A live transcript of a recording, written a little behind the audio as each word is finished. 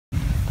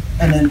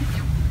and then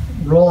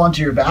roll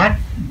onto your back,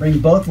 bring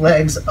both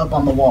legs up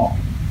on the wall.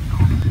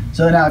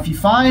 So now if you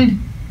find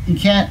you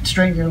can't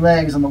straighten your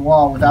legs on the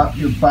wall without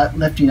your butt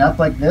lifting up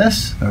like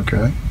this,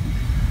 okay,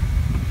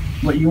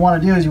 what you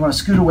want to do is you want to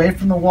scoot away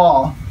from the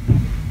wall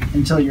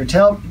until your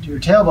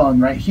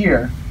tailbone right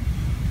here,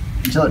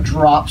 until it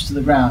drops to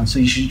the ground. So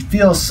you should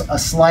feel a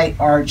slight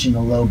arch in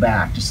the low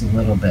back, just a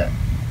little bit.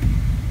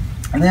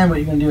 And then what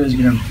you're going to do is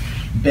you're going to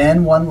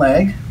bend one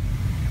leg.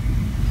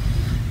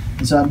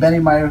 And so I'm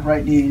bending my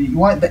right knee. You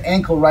want the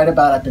ankle right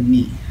about at the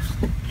knee.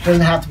 It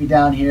doesn't have to be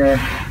down here,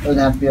 doesn't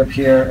have to be up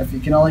here. If you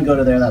can only go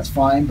to there, that's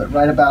fine, but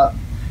right about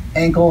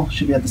ankle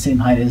should be at the same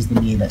height as the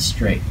knee, that's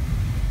straight.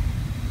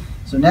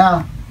 So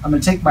now I'm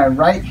going to take my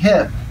right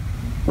hip,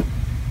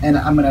 and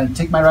I'm going to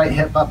take my right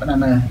hip up, and I'm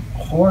going to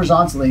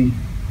horizontally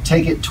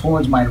take it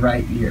towards my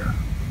right ear.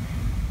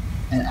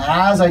 And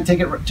as I take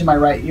it to my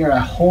right ear, I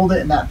hold it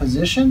in that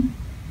position.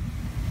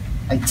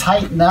 I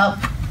tighten up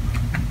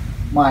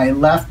my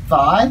left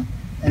thigh,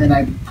 and then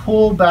I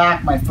pull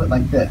back my foot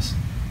like this.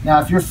 Now,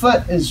 if your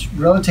foot is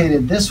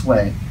rotated this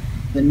way,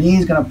 the knee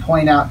is going to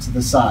point out to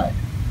the side.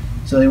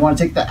 So you want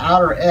to take the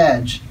outer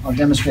edge. I'll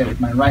demonstrate with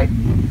my right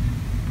knee.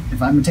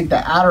 If I'm going to take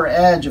the outer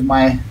edge of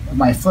my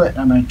foot,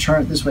 I'm going to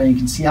turn it this way, and you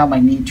can see how my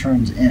knee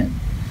turns in.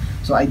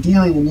 So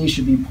ideally, the knee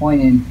should be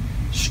pointing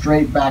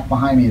straight back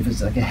behind me. If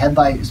it's like a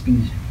headlight, it's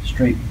being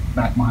straight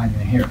back behind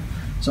me here.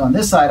 So on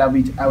this side,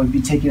 I would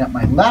be taking up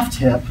my left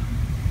hip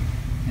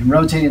and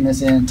rotating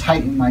this in,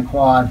 tightening my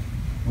quad,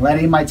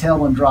 letting my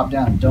tailbone drop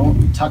down.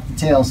 Don't tuck the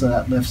tail so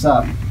that lifts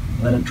up.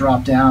 Let it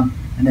drop down,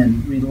 and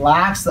then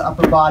relax the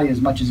upper body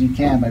as much as you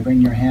can by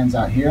bringing your hands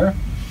out here.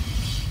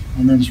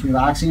 And then just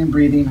relaxing and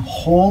breathing.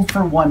 Hold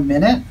for 1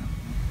 minute.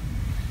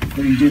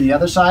 Then you do the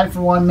other side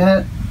for 1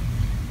 minute.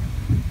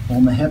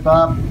 Hold the hip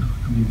up,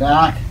 coming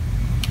back,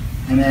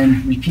 and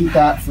then repeat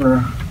that for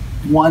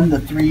 1 to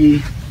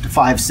 3 to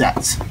 5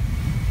 sets.